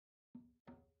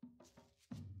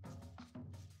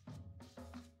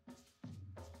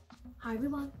Hi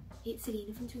everyone, it's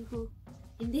Saleena from Twinkl.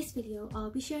 In this video, I'll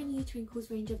be showing you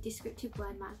Twinkl's range of descriptive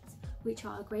word maths, which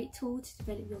are a great tool to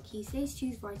develop your Key Stage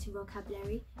 2's writing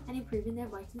vocabulary and improving their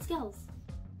writing skills.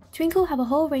 Twinkl have a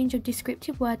whole range of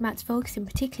descriptive word maths focusing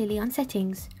particularly on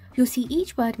settings. You'll see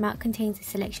each word mat contains a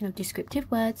selection of descriptive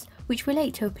words which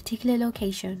relate to a particular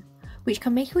location, which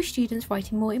can make your students'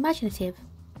 writing more imaginative.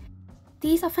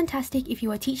 These are fantastic if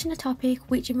you are teaching a topic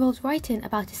which involves writing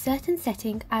about a certain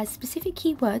setting as specific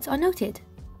keywords are noted.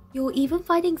 You'll even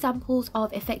find examples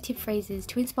of effective phrases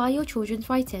to inspire your children's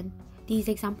writing. These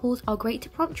examples are great to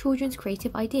prompt children's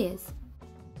creative ideas.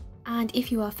 And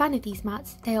if you are a fan of these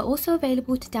mats, they are also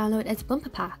available to download as a bumper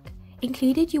pack.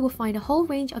 Included, you will find a whole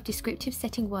range of descriptive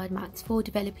setting word mats for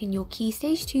developing your Key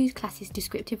Stage 2 class's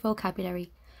descriptive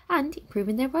vocabulary and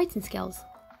improving their writing skills.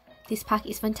 This pack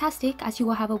is fantastic as you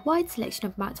will have a wide selection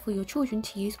of mats for your children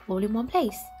to use all in one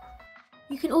place.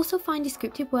 You can also find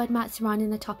descriptive word mats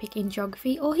surrounding a topic in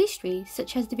geography or history,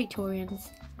 such as the Victorians.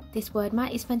 This word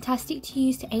mat is fantastic to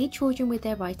use to aid children with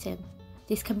their writing.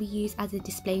 This can be used as a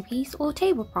display piece or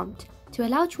table prompt to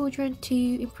allow children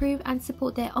to improve and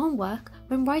support their own work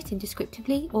when writing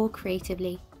descriptively or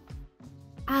creatively.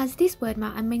 As this word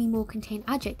mat and many more contain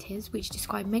adjectives which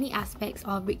describe many aspects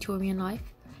of Victorian life,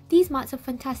 these mats are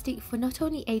fantastic for not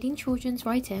only aiding children's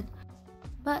writing,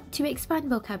 but to expand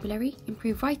vocabulary,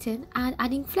 improve writing, and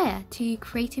adding flair to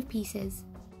creative pieces.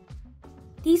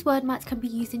 These word mats can be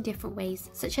used in different ways,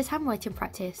 such as handwriting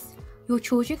practice. Your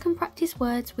children can practice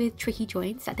words with tricky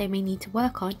joints that they may need to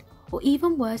work on, or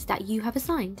even words that you have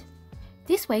assigned.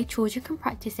 This way, children can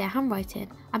practice their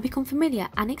handwriting and become familiar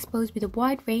and exposed with a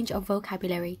wide range of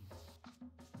vocabulary.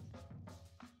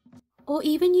 Or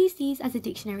even use these as a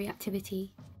dictionary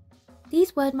activity.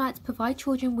 These word mats provide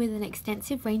children with an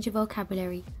extensive range of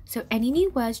vocabulary, so any new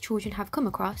words children have come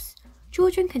across,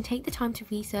 children can take the time to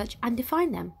research and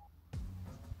define them.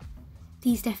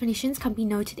 These definitions can be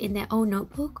noted in their own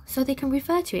notebook so they can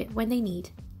refer to it when they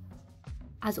need.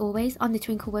 As always, on the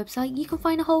Twinkl website you can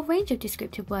find a whole range of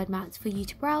descriptive word mats for you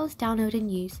to browse, download and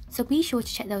use, so be sure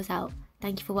to check those out.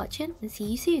 Thank you for watching and see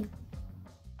you soon.